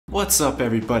What's up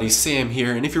everybody, Sam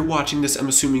here, and if you're watching this, I'm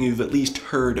assuming you've at least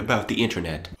heard about the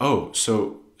internet. Oh,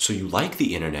 so you like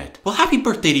the internet? Well, happy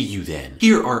birthday to you then.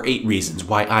 Here are 8 reasons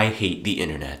why I hate the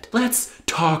internet. Let's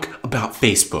talk about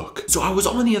Facebook. So I was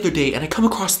on the other day and I come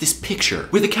across this picture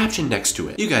with a caption next to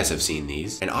it. You guys have seen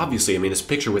these. And obviously, I mean, this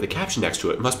picture with a caption next to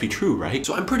it must be true, right?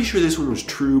 So I'm pretty sure this one was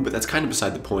true, but that's kind of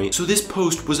beside the point. So this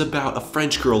post was about a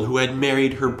French girl who had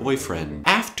married her boyfriend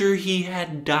after he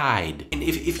had died. And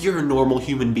if you're a normal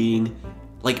human being,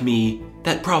 like me,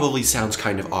 that probably sounds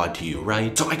kind of odd to you,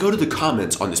 right? So I go to the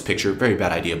comments on this picture, very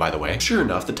bad idea by the way. Sure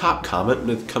enough, the top comment, and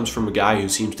it comes from a guy who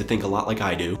seems to think a lot like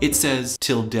I do. It says,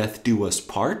 "Till death do us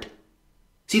part."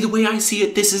 See, the way I see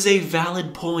it, this is a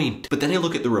valid point. But then I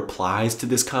look at the replies to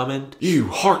this comment. "You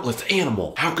heartless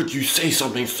animal, how could you say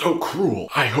something so cruel?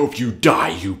 I hope you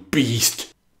die, you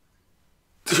beast."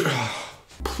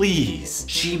 Please,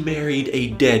 she married a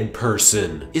dead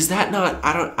person. Is that not,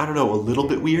 I don't know, a little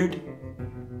bit weird?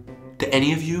 To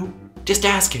any of you? Just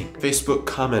asking. Facebook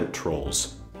comment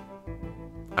trolls.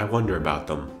 I wonder about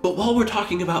them. But while we're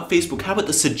talking about Facebook, how about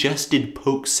the suggested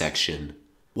poke section?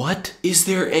 What? Is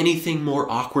there anything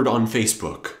more awkward on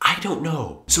Facebook? I don't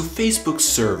know. So Facebook's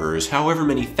servers, however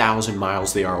many thousand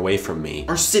miles they are away from me,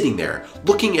 are sitting there,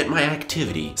 looking at my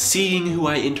activity, seeing who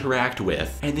I interact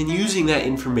with, and then using that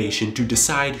information to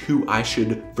decide who I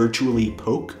should virtually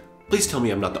poke? Please tell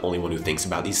me I'm not the only one who thinks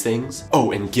about these things.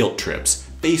 Oh, and guilt trips.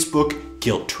 Facebook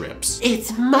guilt trips.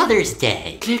 It's Mother's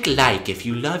Day. Click like if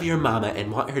you love your mama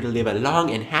and want her to live a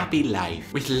long and happy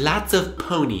life with lots of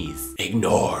ponies.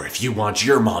 Ignore if you want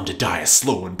your mom to die a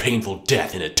slow and painful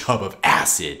death in a tub of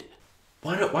acid.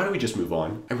 Why don't we just move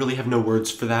on? I really have no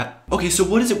words for that. Okay, so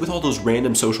what is it with all those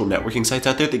random social networking sites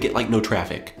out there that get like no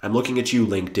traffic? I'm looking at you,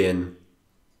 LinkedIn.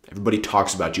 Everybody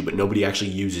talks about you, but nobody actually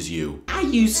uses you. I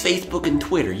use Facebook and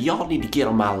Twitter. Y'all need to get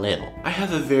on my level. I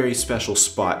have a very special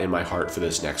spot in my heart for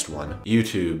this next one.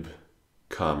 YouTube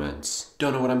comments.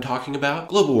 Don't know what I'm talking about?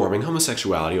 Global warming,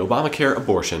 homosexuality, Obamacare,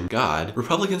 abortion, God,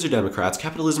 Republicans or Democrats,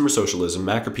 capitalism or socialism,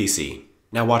 Mac or PC.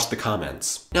 Now watch the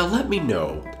comments. Now let me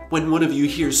know when one of you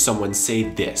hears someone say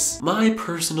this. My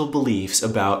personal beliefs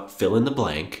about fill in the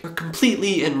blank were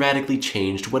completely and radically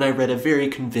changed when I read a very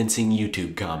convincing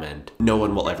YouTube comment. No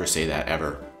one will ever say that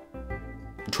ever.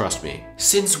 Trust me.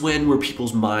 Since when were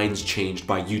people's minds changed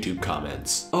by YouTube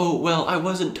comments? Oh, well, I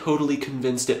wasn't totally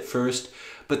convinced at first,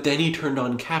 but then he turned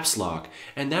on caps lock,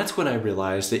 and that's when I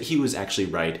realized that he was actually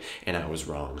right and I was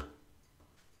wrong.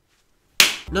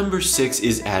 Number 6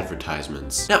 is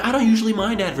advertisements. Now, I don't usually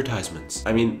mind advertisements.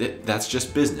 I mean, that's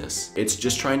just business. It's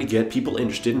just trying to get people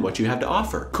interested in what you have to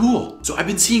offer. Cool. So I've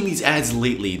been seeing these ads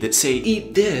lately that say,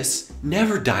 eat this,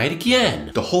 never diet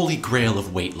again. The holy grail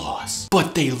of weight loss.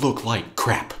 But they look like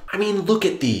crap. I mean, look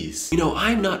at these. You know,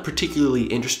 I'm not particularly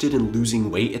interested in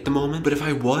losing weight at the moment, but if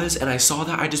I was and I saw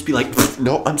that, I'd just be like,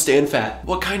 no, I'm staying fat.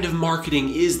 What kind of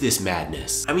marketing is this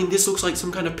madness? I mean, this looks like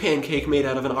some kind of pancake made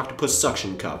out of an octopus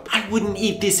suction cup. I wouldn't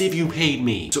eat this if you paid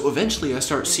me. So eventually I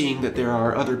start seeing that there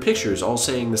are other pictures all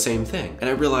saying the same thing. And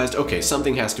I realized, okay,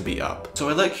 something has to be up. So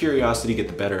I let curiosity get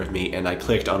the better of me and I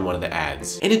clicked on one of the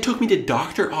ads. And it took me to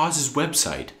Dr. Oz's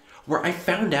website where I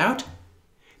found out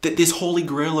that this holy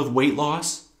grail of weight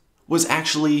loss was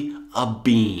actually a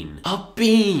bean. A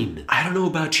bean! I don't know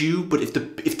about you, but if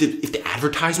the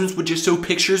advertisements would just show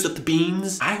pictures of the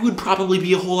beans, I would probably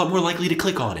be a whole lot more likely to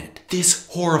click on it. This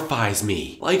horrifies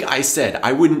me. Like I said,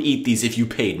 I wouldn't eat these if you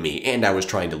paid me and I was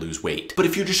trying to lose weight. But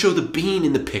if you just show the bean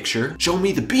in the picture, show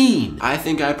me the bean. I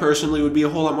think I personally would be a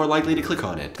whole lot more likely to click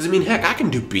on it. Because I mean, heck, I can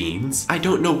do beans. I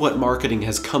don't know what marketing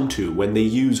has come to when they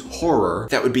use horror,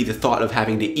 that would be the thought of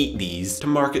having to eat these, to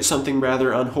market something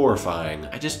rather unhorrifying.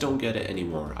 I just don't get it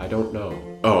anymore. I don't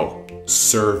know. Oh,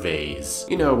 surveys.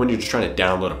 You know, when you're just trying to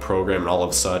download a program and all of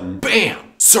a sudden,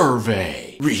 BAM!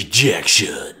 Survey!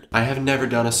 Rejection! I have never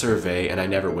done a survey and I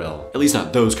never will. At least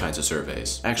not those kinds of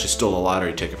surveys. I actually stole a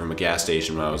lottery ticket from a gas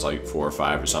station when I was like 4 or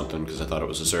 5 or something because I thought it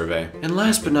was a survey. And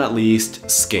last but not least,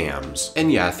 scams. And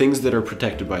yeah, things that are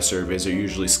protected by surveys are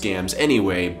usually scams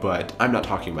anyway, but I'm not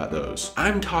talking about those.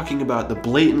 I'm talking about the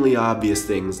blatantly obvious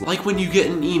things, like when you get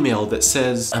an email that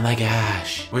says, oh my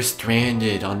gosh, we're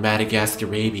stranded on Madagascar,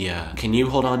 Arabia. Can you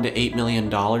hold on to $8 million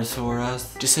for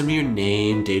us? Just send me your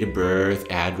name, date of birth,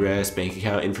 address, bank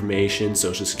account information,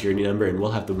 social security number, and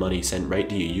we'll have the money sent right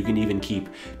to you. You can even keep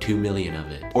 2 million of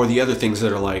it. Or the other things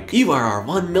that are like, you are our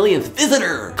 1 millionth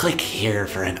visitor. Click here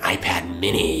for an iPad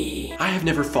mini. I have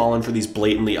never fallen for these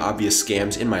blatantly obvious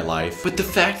scams in my life, but the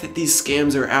fact that these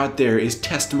scams are out there is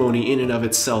testimony in and of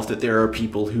itself that there are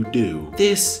people who do.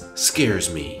 This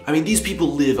scares me. I mean, these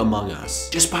people live among us.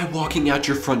 Just by walking out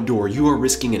your front door, you are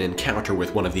risking an encounter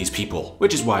with one of these people,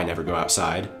 which is why I never go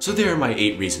outside. So there are my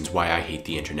 8 reasons why I hate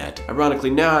the internet. Ironically,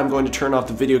 now I'm going to turn off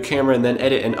the video camera and then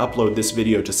edit and upload this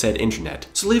video to said internet.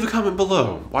 So leave a comment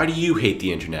below. Why do you hate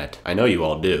the internet? I know you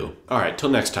all do. Alright, till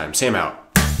next time, Sam out.